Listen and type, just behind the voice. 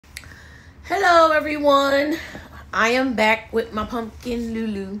Hello everyone, I am back with my pumpkin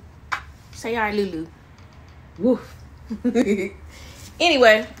Lulu. Say hi, Lulu. Woof.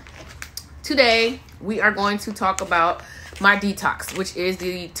 Anyway, today we are going to talk about my detox, which is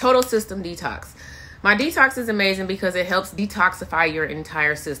the total system detox. My detox is amazing because it helps detoxify your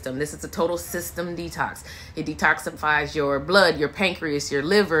entire system. This is a total system detox. It detoxifies your blood, your pancreas, your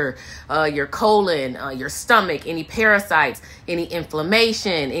liver, your colon, your stomach, any parasites, any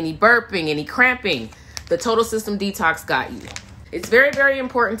inflammation, any burping, any cramping. The total system detox got you. It's very, very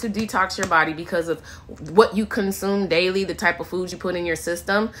important to detox your body because of what you consume daily, the type of foods you put in your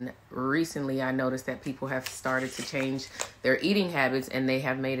system. Recently, I noticed that people have started to change their eating habits and they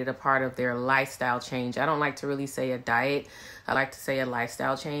have made it a part of their lifestyle change. I don't like to really say a diet. I like to say a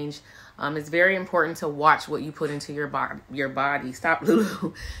lifestyle change. It's very important to watch what you put into your body. Stop,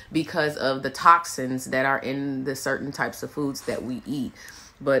 Lulu, because of the toxins that are in the certain types of foods that we eat.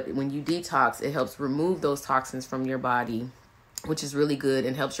 But when you detox, it helps remove those toxins from your body, which is really good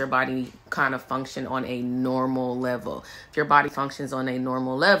and helps your body kind of function on a normal level. If your body functions on a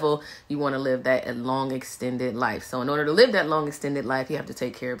normal level, you want to live that long, extended life. So in order to live that long, extended life, you have to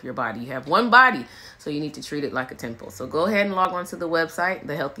take care of your body. You have one body, so you need to treat it like a temple. So go ahead and log on to the website,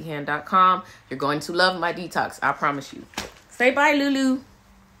 thehealthyhand.com. You're going to love my detox. I promise you. Say bye, Lulu.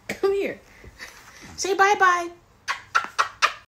 Come here. Say bye-bye.